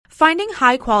Finding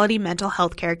high-quality mental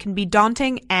health care can be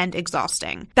daunting and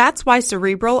exhausting. That's why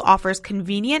Cerebral offers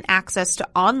convenient access to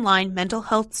online mental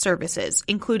health services,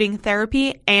 including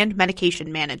therapy and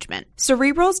medication management.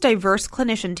 Cerebral's diverse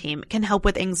clinician team can help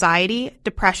with anxiety,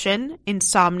 depression,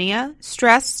 insomnia,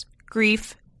 stress,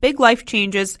 grief, big life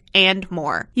changes, and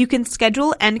more. You can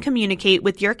schedule and communicate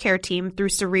with your care team through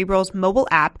Cerebral's mobile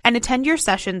app and attend your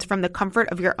sessions from the comfort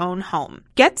of your own home.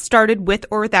 Get started with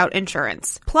or without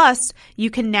insurance. Plus, you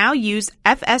can now use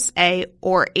FSA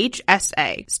or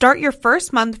HSA. Start your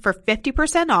first month for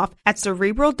 50% off at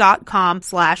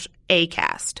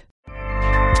Cerebral.com/ACAST.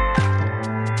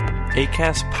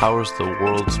 ACAST powers the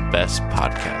world's best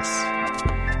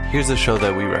podcasts. Here's a show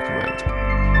that we recommend.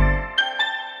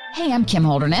 Hey, I'm Kim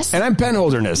Holderness. And I'm Ben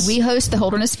Holderness. We host the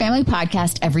Holderness Family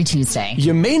Podcast every Tuesday.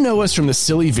 You may know us from the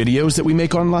silly videos that we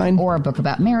make online. Or a book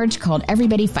about marriage called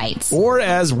Everybody Fights. Or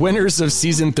as winners of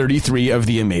season 33 of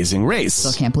The Amazing Race.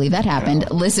 Still can't believe that happened.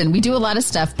 Yeah. Listen, we do a lot of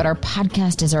stuff, but our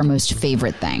podcast is our most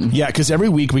favorite thing. Yeah, because every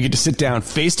week we get to sit down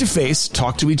face to face,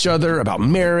 talk to each other about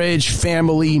marriage,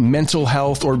 family, mental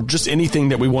health, or just anything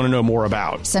that we want to know more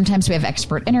about. Sometimes we have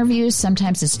expert interviews,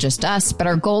 sometimes it's just us, but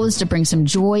our goal is to bring some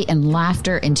joy and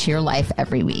laughter into your life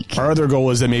every week. Our other goal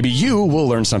is that maybe you will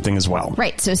learn something as well.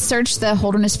 Right. So search the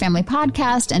Holderness Family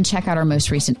Podcast and check out our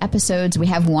most recent episodes. We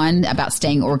have one about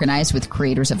staying organized with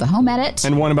creators of the Home Edit.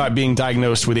 And one about being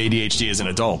diagnosed with ADHD as an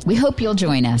adult. We hope you'll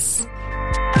join us.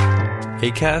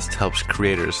 ACAST helps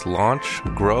creators launch,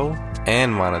 grow,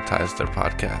 and monetize their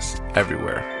podcasts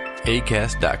everywhere.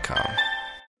 Acast.com.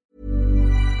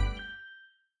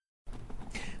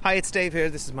 Hi, it's Dave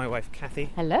here. This is my wife, Kathy.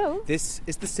 Hello. This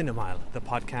is the Cinemile, the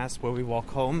podcast where we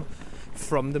walk home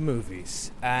from the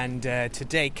movies. And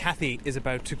today, Kathy is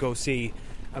about to go see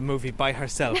a movie by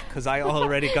herself because I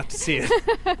already got to see it,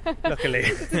 luckily.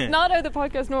 This is not how the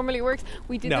podcast normally works.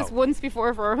 We did this once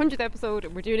before for our 100th episode,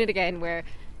 and we're doing it again where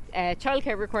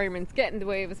childcare requirements get in the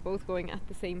way of us both going at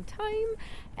the same time.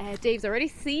 Dave's already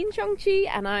seen Shang-Chi,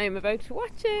 and I'm about to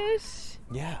watch it.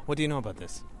 Yeah, what do you know about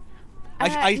this?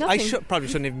 I probably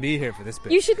shouldn't even be here for this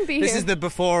bit. You shouldn't be here. This is the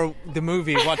before the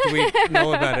movie, what do we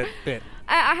know about it bit.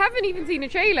 I haven't even seen a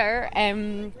trailer.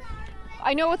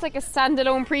 I know it's like a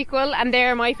standalone prequel, and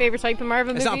they're my favourite type of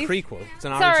Marvel movies. It's not a prequel, it's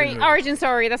an origin movie. Origin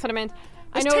story, that's what I meant.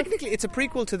 Technically, it's a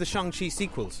prequel to the Shang-Chi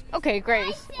sequels. Okay,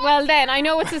 great. Well then, I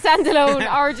know it's a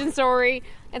standalone origin story.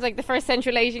 It's like the first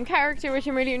Central Asian character, which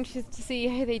I'm really interested to see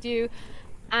how they do.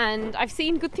 And I've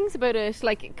seen good things about it,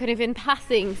 like kind of in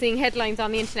passing, seeing headlines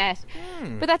on the internet.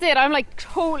 But that's it. I'm like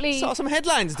totally... Saw some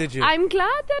headlines, did you? I'm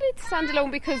glad that it's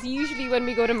standalone because usually when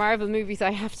we go to Marvel movies,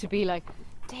 I have to be like,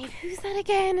 Dave, who's that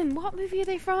again? And what movie are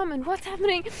they from? And what's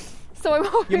happening? So I'm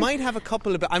hoping... You might have a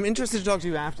couple of... I'm interested to talk to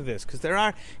you after this because there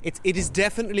are... It is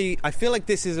definitely... I feel like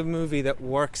this is a movie that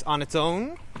works on its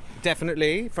own.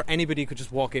 Definitely. For anybody who could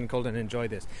just walk in cold and enjoy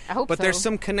this. I hope but so. There's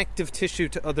some connective tissue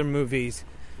to other movies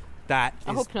that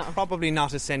is probably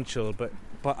not essential, but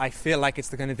I feel like it's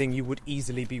the kind of thing you would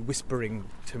easily be whispering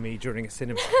to me during a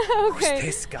cinema. Okay. Who's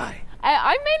this guy?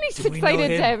 I'm mainly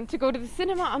excited to go to the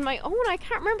cinema on my own. I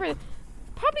can't remember.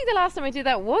 Probably the last time I did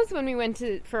that was when we went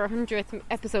for our 100th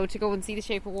episode to go and see The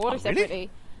Shape of Water separately. Really?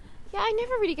 Yeah, I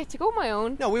never really get to go on my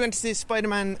own. No, we went to see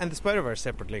Spider-Man and the Spider-Verse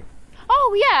separately.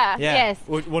 Oh, yeah. Yes.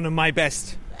 One of my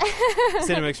best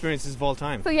cinema experiences of all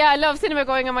time. So yeah, I love cinema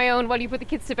going on my own while you put the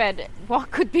kids to bed.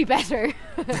 What could be better?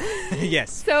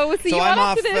 Yes. So we'll see you all I'm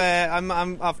after off. this.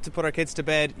 I'm off to put our kids to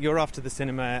bed. You're off to the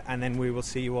cinema, and then we will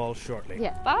see you all shortly.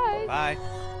 Yeah. Bye. Bye.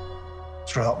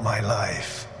 Throughout my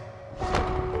life,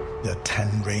 the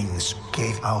 10 rings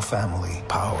gave our family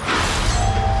power.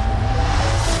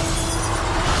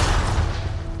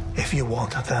 If you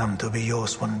want them to be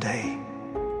yours one day,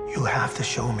 you have to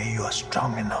show me you are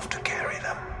strong enough to carry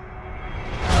them.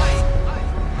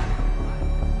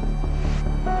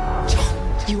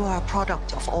 You are a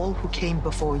product of all who came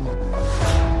before you.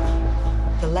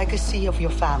 The legacy of your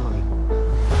family.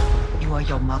 You are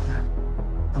your mother.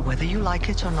 And whether you like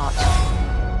it or not,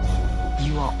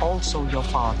 you are also your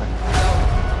father.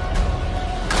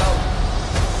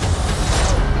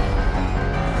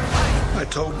 I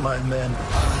told my men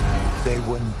they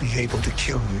wouldn't be able to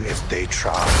kill you if they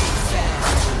tried.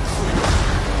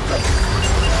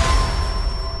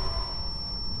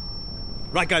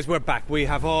 Right, guys, we're back. We're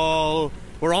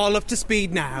all up to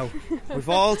speed now. We've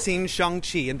all seen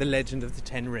Shang-Chi and the Legend of the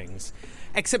Ten Rings.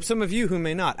 Except some of you who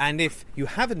may not. And if you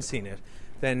haven't seen it,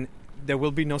 then there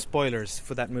will be no spoilers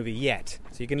for that movie yet.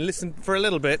 So you can listen for a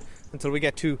little bit until we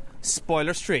get to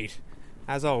Spoiler Street,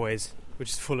 as always, which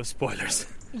is full of spoilers.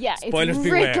 Yeah, Spoilers it's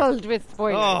beware. riddled with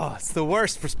spoilers. Oh, it's the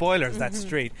worst for spoilers, that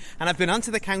street. And I've been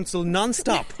onto the council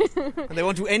non-stop. And they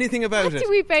won't do anything about What it. do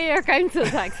we pay our council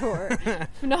tax for?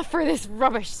 Not for this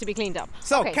rubbish to be cleaned up.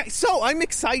 So, Okay. so I'm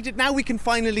excited. Now we can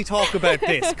finally talk about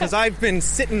this, because I've been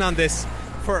sitting on this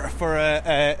for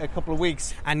a couple of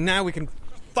weeks, and now we can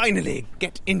finally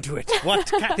get into it.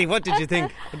 Kathy, what did you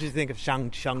think? What did you think of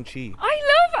Shang-Chi?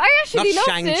 I actually Not loved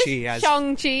Shang-Chi, it.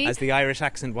 Shang-Chi. as the Irish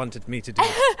accent wanted me to do.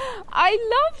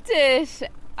 I loved it.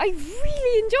 I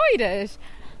really enjoyed it.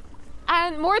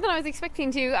 And more than I was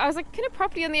expecting to. I was like kind of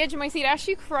properly on the edge of my seat. I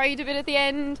actually cried a bit at the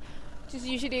end, which is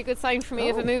usually a good sign for me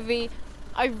of a movie.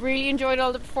 I really enjoyed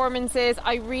all the performances.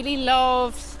 I really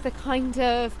loved the kind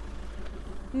of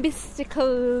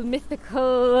mystical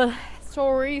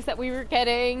stories that we were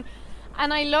getting.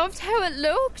 And I loved how it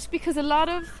looked, because a lot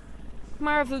of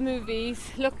Marvel movies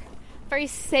look very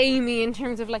samey in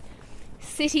terms of like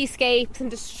cityscapes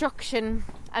and destruction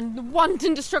and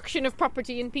wanton destruction of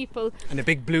property and people. And a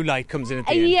big blue light comes in at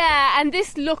the end. Yeah, and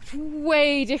this looked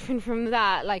way different from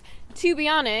that. Like, to be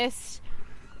honest,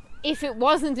 if it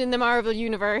wasn't in the Marvel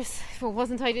universe, if it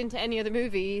wasn't tied into any other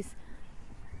movies,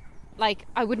 like,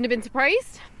 I wouldn't have been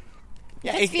surprised.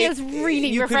 Yeah, It feels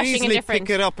really refreshing and You could easily different.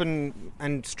 pick it up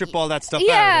and strip all that stuff out,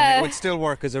 Yeah. and it would still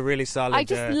work as a really solid. I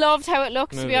just loved how it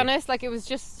looked, to movie. be honest. Like, it was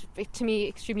just, to me,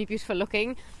 extremely beautiful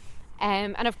looking.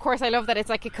 And of course I love that it's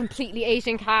like a completely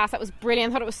Asian cast. That was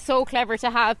brilliant. I thought it was so clever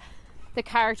to have the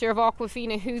character of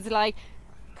Awkwafina, who's like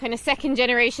kind of second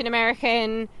generation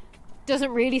American,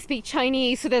 doesn't really speak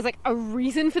Chinese, so there's like a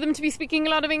reason for them to be speaking a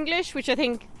lot of English, which I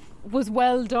think was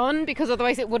well done, because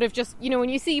otherwise it would have just, you know, when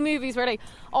you see movies where like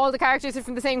all the characters are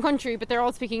from the same country but they're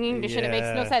all speaking English, and it makes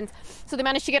no sense. So they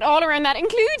managed to get all around that,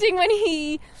 including when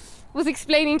he was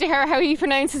explaining to her how he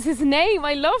pronounces his name.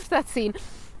 I loved that scene.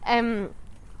 I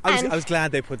was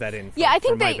glad they put that in. I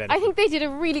think they did a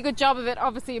really good job of it.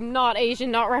 Obviously, I'm not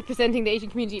Asian, not representing the Asian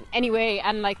community in any way,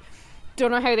 and like, don't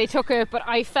know how they took it, but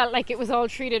I felt like it was all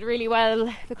treated really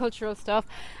well, the cultural stuff.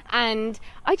 And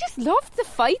I just loved the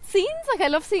fight scenes. Like, I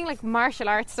love seeing like martial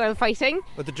arts style fighting.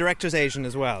 But the director's Asian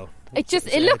as well. It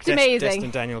looked amazing. Destin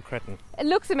Daniel Cretton. It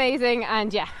looks amazing,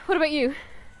 and yeah. What about you?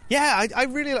 Yeah, I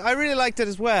really liked it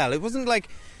as well. It wasn't like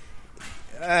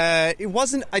I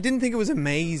didn't think it was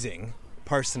amazing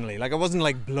personally. Like, I wasn't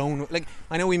like blown. Like,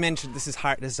 I know we mentioned this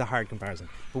is a hard comparison,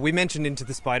 but we mentioned Into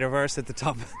the Spider-Verse at the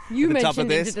top. You at the mentioned top of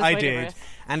this. Into the I Spider-Verse. did,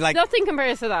 and like Nothing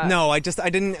compares to that. No, I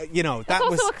didn't. You know, that it's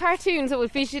was also a cartoon, so it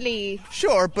would visually.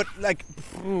 Sure, but like,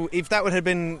 if that would have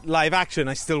been live action,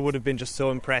 I still would have been just so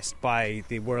impressed by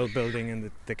the world building and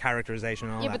the characterization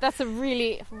and all that. Yeah, but that's a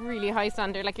really, really high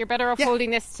standard. Like, you're better off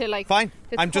holding this to like Fine.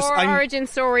 the I'm Thor origin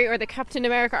story or the Captain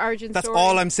America origin That's story.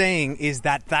 all I'm saying is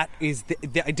that is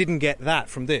I didn't get that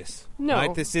from this. No,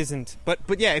 right? This isn't. But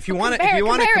yeah, if you want to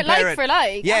compare it like it for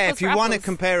like, yeah, apples if you for want to apples.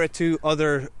 compare it to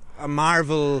other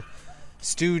Marvel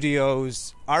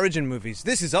Studios origin movies,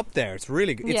 this is up there. It's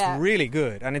really really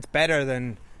good, and it's better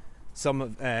than some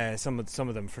of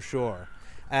them for sure.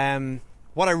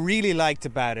 What I really liked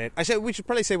about it, we should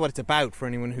probably say what it's about for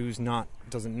anyone who's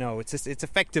doesn't know. It's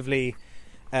effectively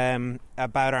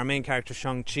about our main character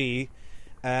Shang-Chi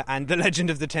and the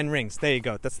Legend of the Ten Rings. There you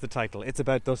go. That's the title. It's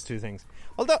about those two things.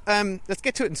 Although, let's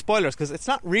get to it in spoilers, because it's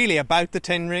not really about the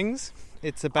Ten Rings.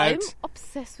 It's about. I'm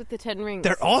obsessed with the Ten Rings.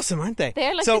 They're awesome, aren't they?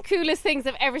 They're like the coolest things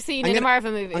I've ever seen in a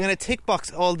Marvel movie. I'm going to tick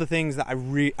box all the things that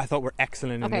I thought were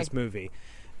excellent in this movie.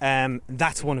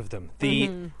 That's one of them.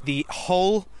 The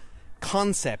whole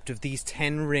concept of these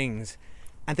 10 rings,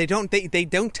 and they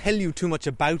don't tell you too much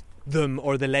about them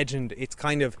or the legend. It's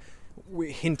kind of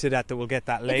hinted at that we'll get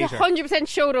that later. It's 100%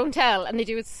 show don't tell, and they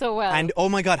do it so well. And oh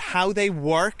my god, how they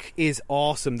work is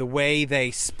awesome. The way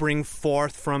they spring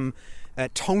forth from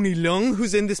Tony Leung,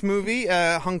 who's in this movie,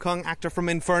 Hong Kong actor from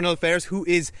Infernal Affairs, who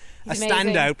is He's a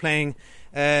amazing. standout playing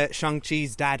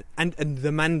Shang-Chi's dad and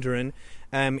the Mandarin.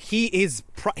 He's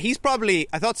probably,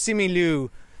 I thought Simu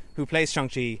Liu, who plays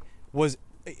Shang-Chi,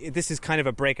 this is kind of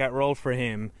a breakout role for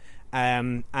him.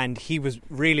 And he was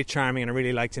really charming, and I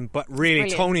really liked him. But really,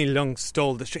 Brilliant. Tony Leung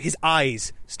stole the show. His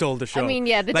eyes stole the show. I mean,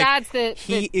 yeah, the Like, dad's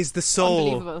he is the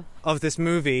soul unbelievable. of this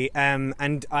movie, and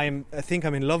I think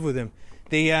I'm in love with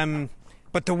him.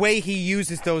 But the way he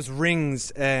uses those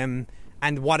rings, and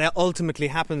what ultimately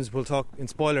happens, we'll talk in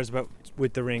spoilers about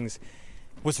with the rings,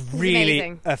 was really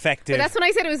amazing. effective. But that's when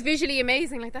I said it was visually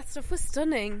amazing. Like, that stuff was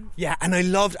stunning. Yeah, and I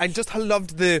loved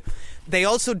they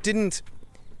also didn't,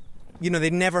 they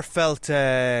never felt,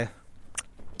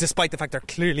 despite the fact they're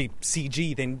clearly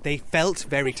CG, they felt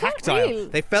very tactile. real.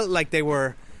 They felt like they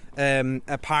were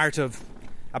a part of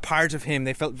him.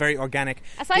 They felt very organic.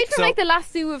 Aside from like the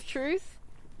lasso of truth,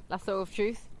 Lasso of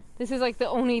Truth. This is like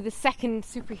the second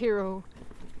superhero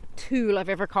tool I've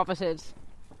ever coveted.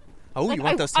 Oh, like, you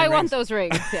want those? I want those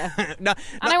rings, yeah.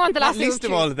 I want the Lasso of Truth. Least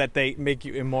of all that they make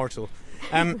you immortal.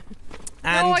 No,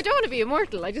 I don't want to be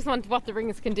immortal. I just want what the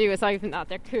rings can do. Aside from that,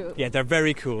 they're cool. Yeah, they're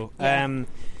very cool. Yeah.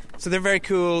 So they're very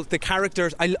cool. The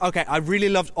characters, I really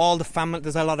loved all the family.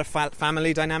 There's a lot of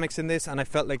family dynamics in this, and I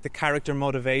felt like the character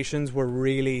motivations were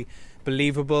really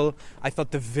believable. I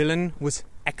thought the villain was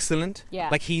excellent. Yeah.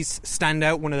 Like, he's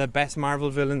standout, one of the best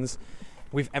Marvel villains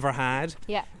we've ever had.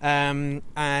 Yeah. And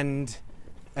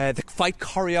the fight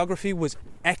choreography was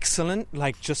excellent,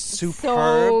 like just superb.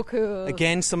 So cool.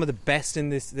 Again, some of the best in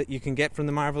this that you can get from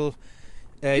the Marvel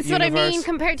It's universe. what I mean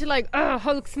compared to like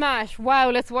Hulk smash. Wow,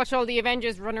 let's watch all the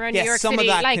Avengers run around New York some City.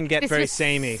 of that like, can get this very was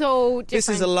samey. So different. This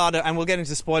is a lot of, and we'll get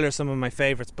into spoilers, some of my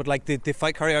favourites, but like the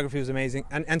fight choreography was amazing,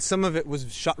 and some of it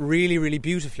was shot really, really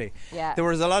beautifully. Yeah. There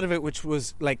was a lot of it which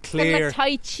was like Kind clear. of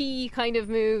like Tai Chi kind of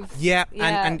move. Yeah,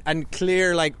 Yeah. And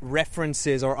clear like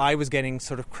references, or I was getting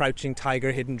sort of Crouching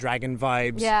Tiger, Hidden Dragon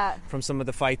vibes from some of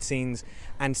the fight scenes,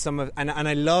 and and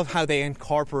I love how they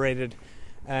incorporated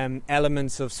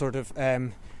elements of sort of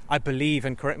I believe,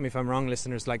 and correct me if I'm wrong,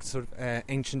 listeners, like sort of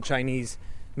ancient Chinese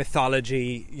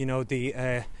mythology. You know,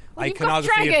 the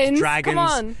iconography of dragons, come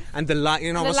on. and the The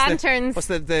lanterns. What's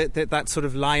the that sort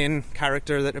of lion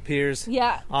character that appears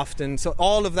often. So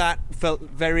all of that felt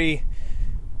very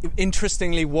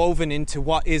interestingly woven into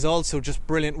what is also just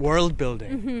brilliant world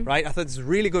building, right? I thought this was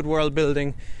really good world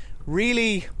building,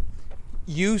 really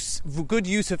good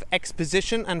use of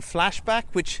exposition and flashback,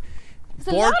 which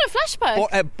there's a lot of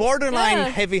flashback.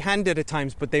 Borderline heavy-handed at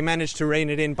times, but they managed to rein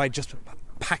it in by just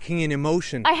packing in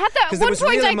emotion. I had that at one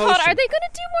point. I thought, are they going to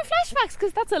do more flashbacks?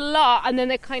 Because that's a lot, and then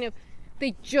they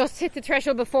just hit the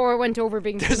threshold before it went over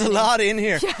being. There's a lot in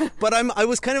here, but I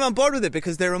was kind of on board with it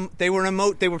because they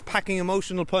were packing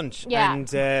emotional punch. Yeah, and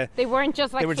they weren't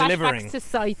just like they were flashbacks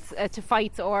delivering. to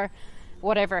fights or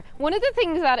whatever. One of the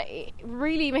things that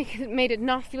really made it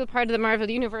not feel part of the Marvel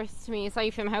universe to me,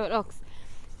 aside from how it looks,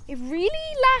 it really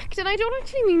lacked, and I don't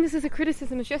actually mean this as a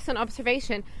criticism, it's just an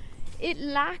observation, it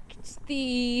lacked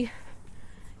the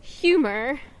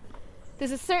humour.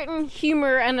 There's a certain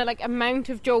humour and a amount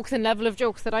of jokes and level of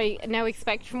jokes that I now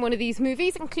expect from one of these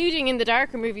movies, including in the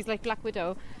darker movies like Black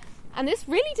Widow, and this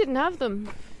really didn't have them.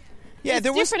 Yeah, it's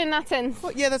different in that sense.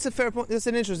 Well, yeah, that's a fair point. That's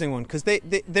an interesting one, because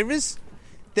there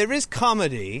is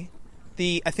comedy.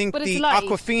 I think but the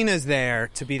Awkwafina's there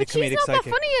to be the comedic sidekick. She's not that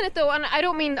funny in it, though, and I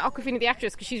don't mean Awkwafina the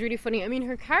actress, because she's really funny. I mean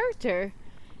her character.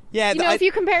 Yeah, if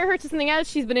you compare her to something else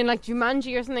she's been in, like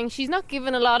Jumanji or something, she's not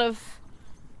given a lot of.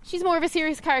 She's more of a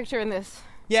serious character in this.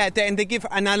 Yeah,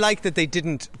 and I like that they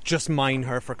didn't just mine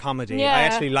her for comedy. Yeah. I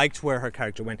actually liked where her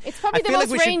character went. It's probably the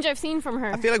most range I've seen from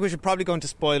her. I feel like we should probably go into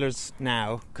spoilers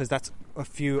now, because that's a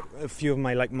few of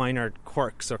my like minor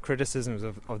quirks or criticisms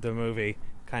of the movie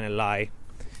kind of lie.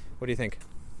 What do you think?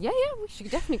 Yeah, we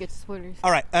should definitely get to spoilers. All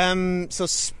right, so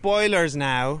spoilers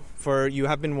now for You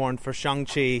Have Been Warned for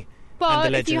Shang-Chi and the Legend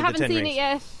of the Ten Rings. But if you haven't seen it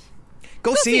yet,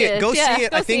 go see it. Go see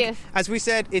it. I think, see it. as we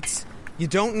said, you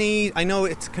don't need. I know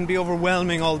it can be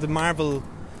overwhelming, all the Marvel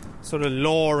sort of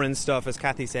lore and stuff, as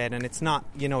Kathy said, and it's not.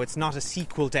 It's not a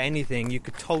sequel to anything. You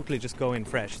could totally just go in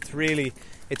fresh.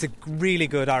 It's a really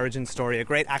good origin story, a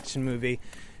great action movie,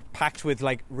 packed with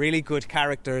like really good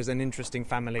characters and interesting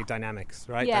family dynamics,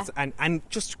 right? Yeah. And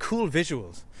just cool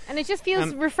visuals. And it just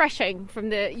feels refreshing from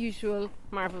the usual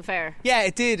Marvel fare. Yeah,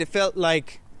 it did. It felt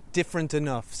like different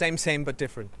enough. Same but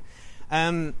different.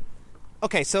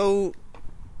 Okay, so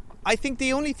I think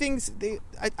the only things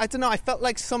I don't know. I felt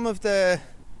like some of the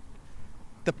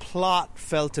plot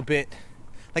felt a bit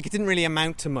like it didn't really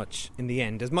amount to much in the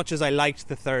end. As much as I liked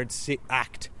the third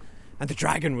act. And the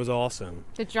dragon was awesome.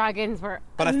 The dragons were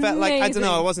But amazing. I felt like, I don't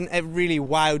know, I wasn't really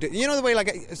wowed. You know the way, like,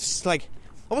 it's just like,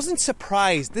 I wasn't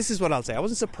surprised. This is what I'll say. I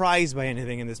wasn't surprised by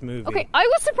anything in this movie. Okay, I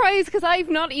was surprised because I've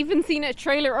not even seen a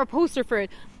trailer or poster for it.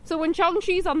 So when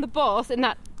Shang-Chi's on the bus in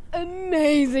that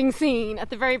amazing scene at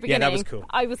the very beginning, that was cool.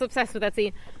 I was obsessed with that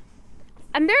scene.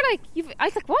 And they're like, I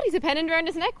was like, what? He's a pendant around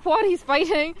his neck? What? He's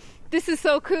fighting? This is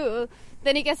so cool.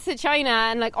 Then he gets to China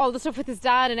and like all the stuff with his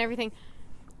dad and everything.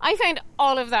 I found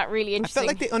all of that really interesting. I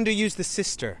felt like they underused the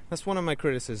sister. That's one of my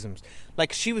criticisms.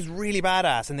 Like, she was really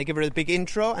badass and they give her a big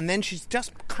intro and then she's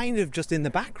just kind of just in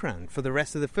the background for the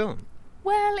rest of the film.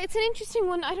 Well, it's an interesting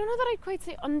one. I don't know that I'd quite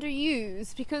say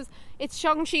underused, because it's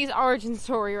Shang-Chi's origin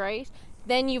story, right?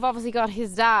 Then you've obviously got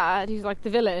his dad, who's like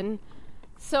the villain.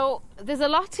 So there's a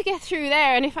lot to get through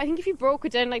there, and I think if you broke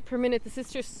it down like per minute, the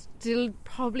sister still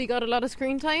probably got a lot of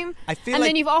screen time. I feel and like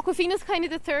then you've Awkwafina's kind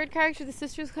of the third character, the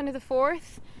sister's kind of the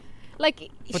fourth.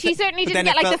 Like, But she the- certainly but didn't then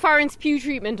get it like the felt- Florence Pugh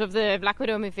treatment of the Black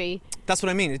Widow movie. That's what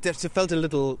I mean. It felt a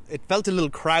little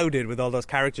crowded with all those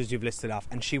characters you've listed off,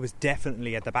 and she was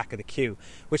definitely at the back of the queue,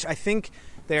 which I think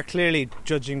they're clearly,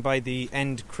 judging by the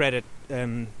end credit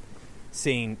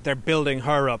scene, they're building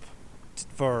her up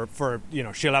for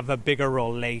she'll have a bigger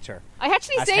role later. I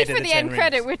actually as stayed head of for the the end 10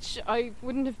 credit, Rings. which I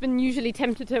wouldn't have been usually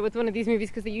tempted to with one of these movies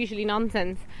because they're usually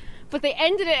nonsense. But they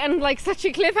ended it on like such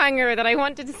a cliffhanger that I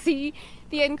wanted to see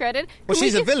the end credit. Well, Can we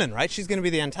she's a just- villain, right? She's going to be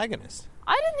the antagonist.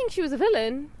 I didn't think she was a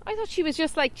villain. I thought she was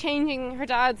just like changing her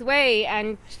dad's way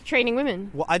and training women.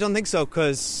 Well, I don't think so,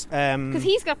 because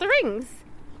He's got the rings,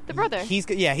 the brother. he's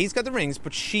got the rings,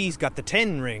 but she's got the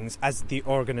 10 rings as the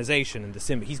organisation and the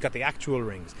symbol. He's got the actual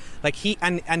rings. Like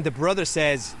and the brother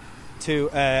says to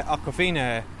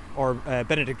Awkwafina or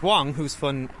Benedict Wong, who's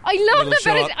fun. I love little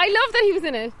show up. I love that he was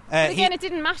in it. But again, he- it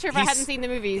didn't matter if I hadn't seen the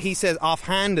movies. He says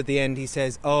offhand at the end, he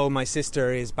says, "Oh, my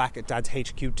sister is back at Dad's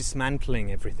HQ dismantling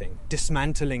everything,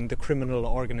 dismantling the criminal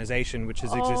organisation which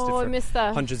has existed I missed for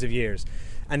that. hundreds of years."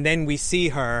 And then we see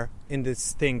her in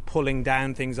this thing pulling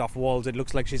down things off walls. It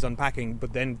looks like she's unpacking,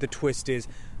 but then the twist is,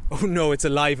 oh no, it's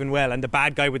alive and well, and the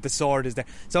bad guy with the sword is there.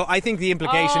 So I think the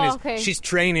implication is okay. she's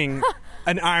training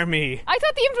an army. I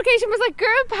thought the implication was like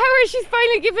girl power. She's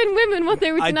finally giving women what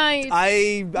they were denied.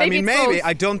 I mean, it's maybe. both.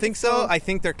 I don't think so. both. I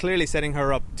think they're clearly setting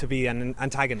her up to be an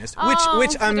antagonist, Oh,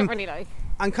 which I don't really like.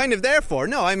 I'm kind of there for.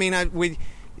 No, I mean,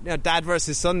 dad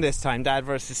versus son this time, dad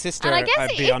versus sister, And I guess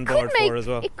I'd be it on could board make for as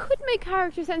well. it could make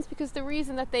character sense because the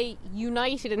reason that they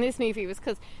united in this movie was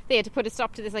because they had to put a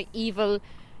stop to this like evil,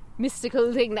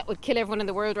 mystical thing that would kill everyone in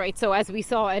the world, right? So as we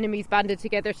saw, enemies banded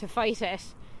together to fight it.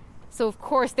 So of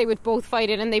course they would both fight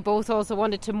it, and they both also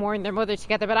wanted to mourn their mother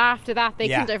together. But after that, they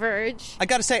can diverge. I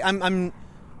gotta say,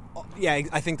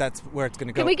 I think that's where it's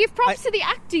gonna go. Can we give props to the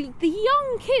acting, the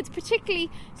young kids particularly?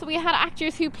 So we had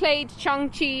actors who played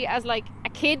Shang-Chi as like a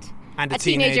kid, and a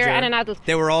teenager and an adult.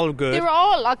 They were all good. They were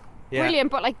all like Yeah.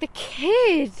 brilliant, but like the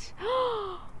kid,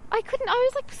 I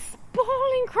was like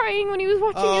bawling, crying when he was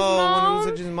watching his mom. when he was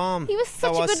watching his mom. He was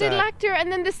such That a good little sad. actor.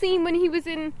 And then the scene when he was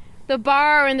in the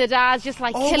bar and the dad's just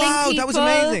like killing wow, people. that was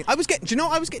amazing. I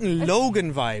was getting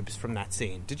Logan vibes from that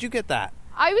scene. Did you get that?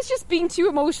 I was just being too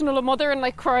emotional a mother and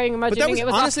like crying, But imagining that was it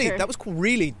was honestly, Oscar. that was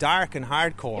really dark and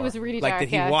hardcore. It was really like dark, that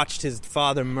he yeah. watched his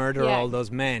father murder Yeah. all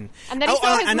those men, And then he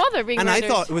saw his mother being and murdered. I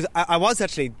thought it was.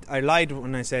 I lied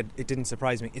when I said it didn't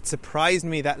surprise me. It surprised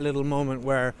me that little moment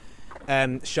where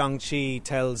Shang-Chi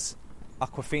tells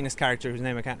Awkwafina's character, whose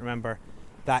name I can't remember,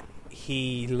 that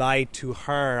he lied to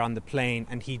her on the plane,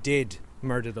 and he did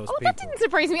murder those people. That didn't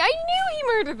surprise me. I knew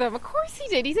he murdered them. Of course he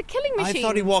did. He's a killing machine. I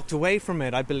thought he walked away from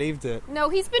it. I believed it. No,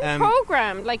 he's been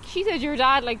programmed. Like she said, your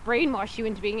dad like brainwashed you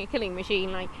into being a killing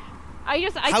machine. Like I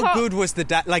How thought, good was the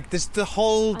dad? Like this, the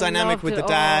whole dynamic loved with the it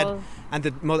dad all. and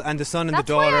the mother and the son and That's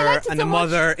the why I daughter liked it and so the much.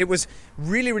 mother. It was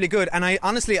really, really good. And I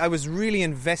was really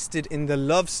invested in the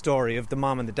love story of the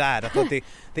mom and the dad. I thought the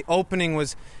opening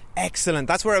was excellent.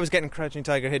 That's where I was getting Crouching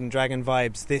Tiger, Hidden Dragon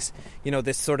vibes. This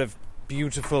sort of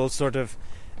beautiful sort of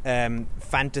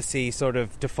fantasy, sort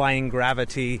of defying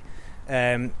gravity.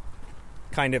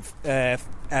 Kind of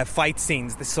fight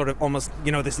scenes, this sort of almost,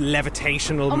 this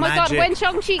levitational Oh my magic. God, when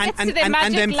Shang-Chi gets to the and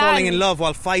magic them falling in land. love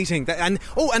while fighting, and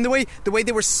the way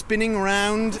they were spinning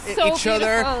around So each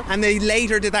other, beautiful. and they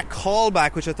later did that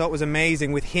callback, which I thought was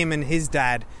amazing, with him and his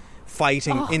dad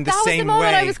fighting in the that same was the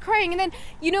moment way. I was crying. And then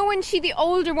when the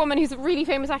older woman, who's a really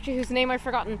famous actor whose name I've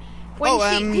forgotten,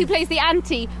 who plays the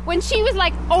auntie, when she was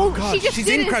like, God, she just she's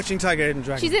did in it. Crouching Tiger, Hidden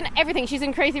Dragon. She's in everything. She's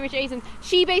in Crazy Rich Asians.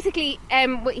 She basically,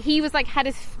 he was like, had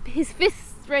his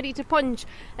fists ready to punch,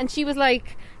 and she was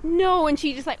like, no, and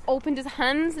she just like opened his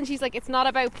hands, and she's like, it's not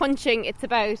about punching, it's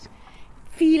about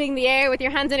feeling the air with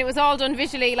your hands, and it was all done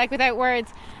visually, like without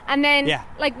words. And then,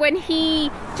 like when he,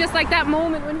 just like that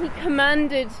moment when he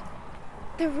commanded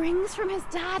the rings from his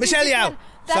dad. Michelle Yeoh.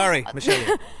 Sorry, Michelle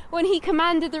Yeoh. When he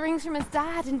commanded the rings from his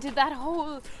dad and did that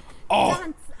whole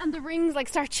dance, and the rings like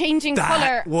start changing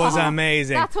colour. That was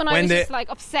amazing. That's when I was just like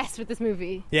obsessed with this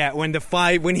movie. Yeah, when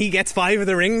he gets 5 of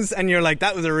the rings, and you're like,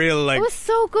 that was a real like. It was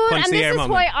so good, punch and the this air is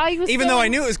moment. why I was. Even though I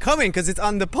knew it was coming because it's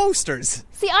on the posters,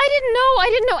 See, I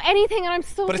didn't know anything, and I'm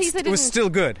so but pleased I it didn't. was still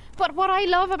good. But what I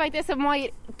love about this and why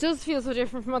it does feel so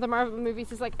different from other Marvel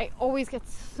movies is like I always get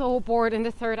so bored in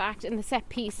the third act in the set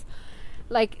piece.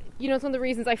 Like, it's one of the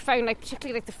reasons I found like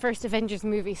particularly like the first Avengers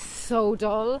movie so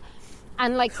dull.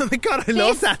 And like, oh my God, I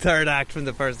love that third act from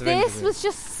the first Avengers. This was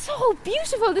just so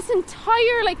beautiful. This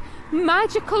entire like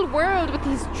magical world with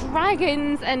these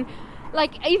dragons, and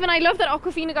like even I love that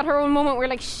Awkwafina got her own moment where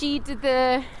like she did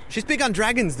the. She's big on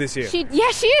dragons this year. She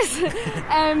is.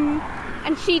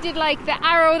 and she did like the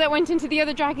arrow that went into the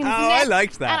other dragon's neck. I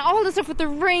liked that. And all the stuff with the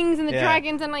rings and the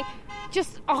dragons and like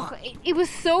just it was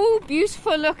so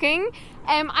beautiful looking.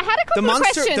 I had a couple of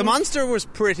questions. The monster was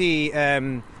pretty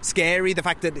scary. The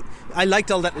fact that I liked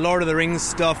all that Lord of the Rings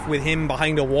stuff with him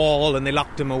behind a wall and they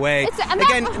locked him away.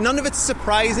 Again, none of it's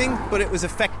surprising, but it was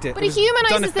effective. But it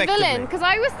humanises the villain, because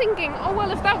I was thinking, oh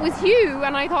well, if that was you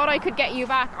and I thought I could get you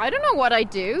back, I don't know what I'd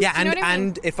do. Yeah, do you know what I mean?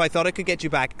 And if I thought I could get you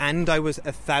back, and I was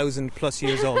 1,000+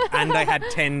 years old, and I had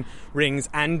 10 rings,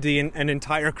 and an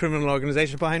entire criminal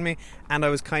organisation behind me, and I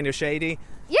was kind of shady.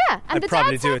 Yeah, and I'd the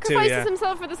probably dad do it too, sacrifices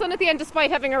himself for the son at the end,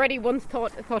 despite having already once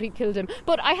thought he'd killed him.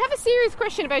 But I have a serious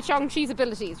question about Shang-Chi's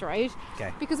abilities, right?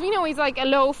 Okay. Because we know he's like a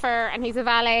loafer and he's a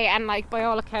valet, and like by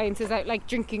all accounts is out like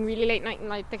drinking really late night in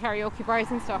like the karaoke bars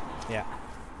and stuff. Yeah.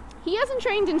 He hasn't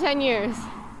trained in 10 years.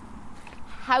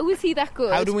 How is he that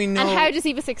good? How do we know? And how does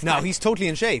he have a six-pack? No, he's totally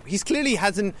in shape. He's clearly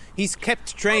he's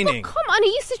kept training. Oh, but come on, he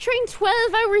used to train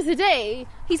 12 hours a day.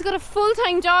 He's got a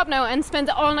full-time job now and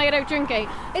spends all night out drinking.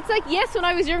 It's like, yes, when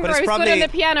I was younger, I was good on the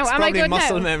piano. Am I good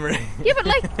muscle now? memory. Yeah, but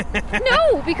like,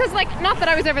 no, because like, not that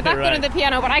I was ever that good on the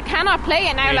piano, but I cannot play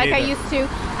it now like I used to.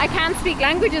 I can't speak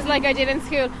languages like I did in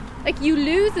school. Like, you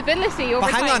lose ability over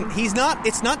time. But hang on,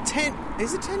 it's not 10,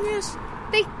 is it 10 years?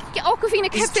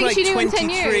 Awkwafina kept saying she knew in 10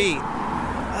 years.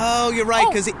 Oh, you're right,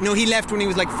 because he left when he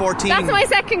was like 14. That's my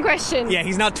second question. Yeah,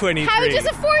 he's not 23. How does a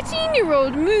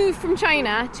 14-year-old move from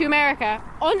China to America,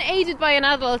 unaided by an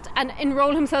adult, and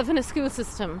enroll himself in a school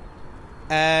system?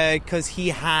 Because he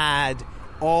had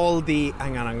all the...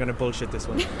 Hang on, I'm going to bullshit this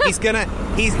one.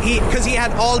 Because he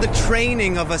had all the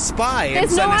training of a spy and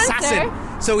an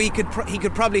assassin. So he could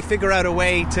probably figure out a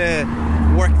way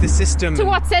to work the system. To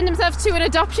what? Send himself to an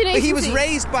adoption agency? He was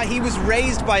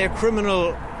raised by a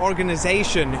criminal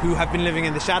organisation who have been living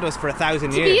in the shadows for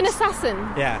 1,000 years. To be an assassin?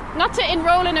 Yeah. Not to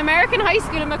enroll in American high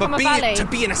school and become a valet. To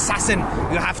be an assassin,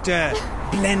 you have to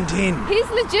blend in. His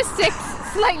logistics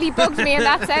slightly bugged me in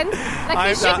that sense. Like,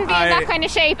 he shouldn't be in that kind of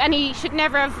shape, and he should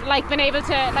never have like been able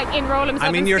to like enroll himself.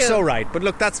 I mean, in you're school. So right, but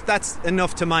look, that's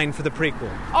enough to mind for the prequel,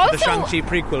 also, for the Shang-Chi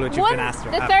prequel, which you've been asked.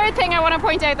 The third thing I want to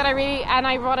point out that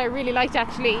what I really liked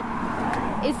actually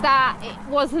is that it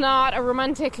was not a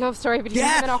romantic love story between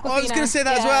him and Awkwafina. I was going to say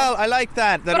that as well. I like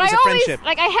that but it was a friendship.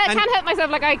 Like, can't help myself.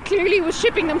 Like, I clearly was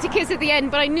shipping them to kiss at the end,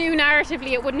 but I knew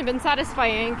narratively it wouldn't have been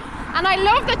satisfying. And I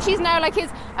love that she's now like his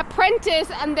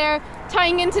apprentice, and they're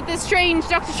tying into this strange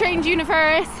Doctor Strange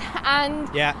universe, and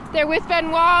they're with Ben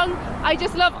Wong. I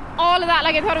just love all of that.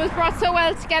 Like, I thought it was brought so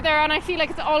well together, and I feel like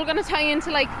it's all going to tie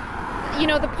into like, you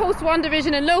know, the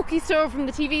post-WandaVision and Loki story from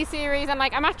the TV series, and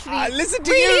like, I'm actually listen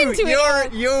to really you. Into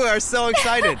it. You are so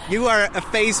excited. You are a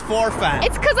Phase 4 fan.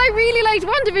 It's because I really liked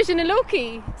WandaVision and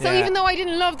Loki. So even though I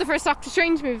didn't love the first Doctor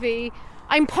Strange movie,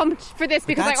 I'm pumped for this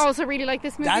because I also really like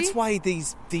this movie. That's why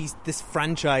this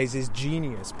franchise is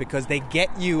genius, because they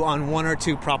get you on one or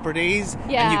two properties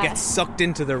and you get sucked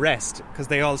into the rest because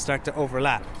they all start to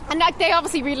overlap. And like, they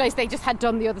obviously realised they just had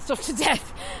done the other stuff to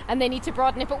death and they need to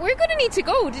broaden it. But we're going to need to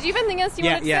go. Did you have anything else you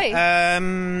wanted to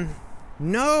say?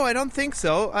 No, I don't think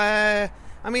so. I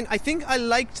mean, I think I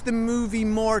liked the movie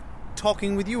more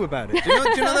talking with you about it. Do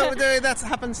you know that's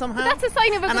happened somehow? But that's a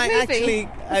sign of a good movie.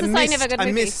 I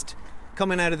missed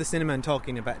coming out of the cinema and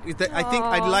talking about it. I think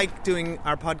I'd like doing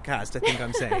our podcast, I think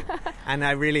I'm saying. And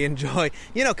I really enjoy,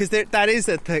 because that is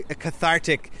a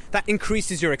cathartic, that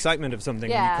increases your excitement of something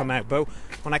when you come out. But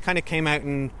when I kind of came out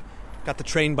and got the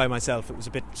train by myself, it was a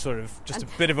bit sort of just a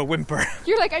bit of a whimper.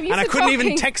 You're like, I'm used and to talking. I couldn't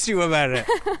even text you about it.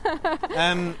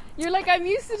 You're like, I'm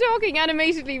used to talking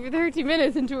animatedly for 30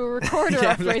 minutes into a recorder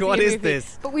after I see what a is movie.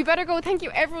 this? But we better go. Thank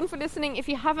you everyone for listening. If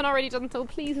you haven't already done so,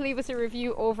 please leave us a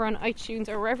review over on iTunes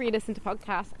or wherever you listen to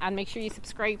podcasts, and make sure you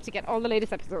subscribe to get all the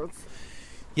latest episodes.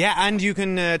 Yeah, and you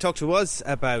can talk to us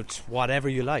about whatever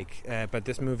you like about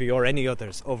this movie or any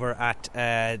others over at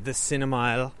the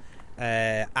Cinemile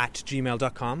at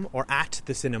gmail.com or at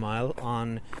the Cinemile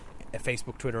on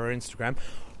Facebook, Twitter or Instagram,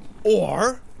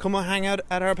 or come and hang out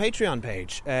at our Patreon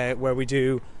page where we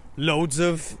do loads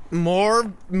of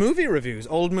more movie reviews,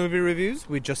 old movie reviews.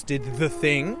 We just did The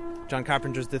Thing, John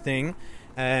Carpenter's The Thing,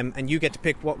 and you get to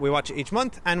pick what we watch each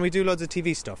month, and we do loads of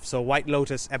TV stuff. So White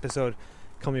Lotus episode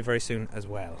coming very soon as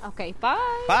well. Okay,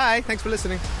 bye. Bye, thanks for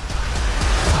listening.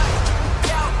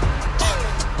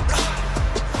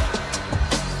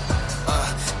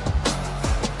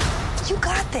 You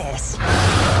got this.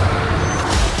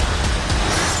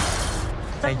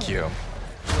 Thank you.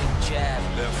 Jab,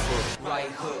 left foot,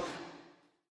 right hook.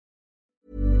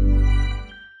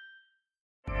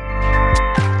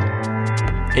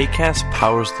 Acast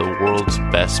powers the world's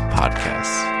best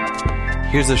podcasts.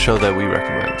 Here's a show that we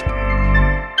recommend.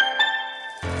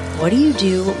 What do you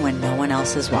do when no one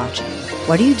else is watching?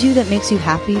 What do you do that makes you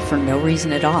happy for no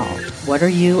reason at all? What are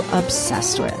you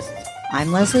obsessed with?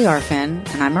 I'm Leslie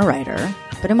Arfin, and I'm a writer,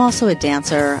 but I'm also a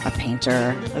dancer, a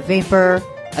painter, a vapor,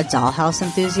 a dollhouse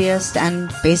enthusiast,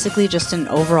 and basically just an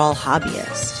overall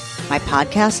hobbyist. My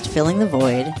podcast, Filling the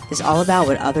Void, is all about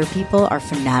what other people are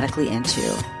fanatically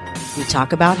into. We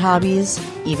talk about hobbies,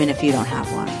 even if you don't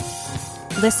have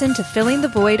one. Listen to Filling the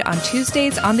Void on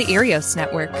Tuesdays on the Arios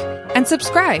Network and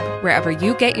subscribe wherever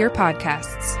you get your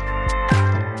podcasts.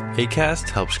 Acast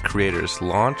helps creators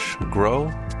launch, grow,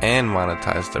 and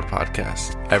monetize their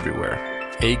podcasts everywhere.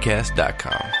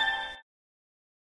 Acast.com.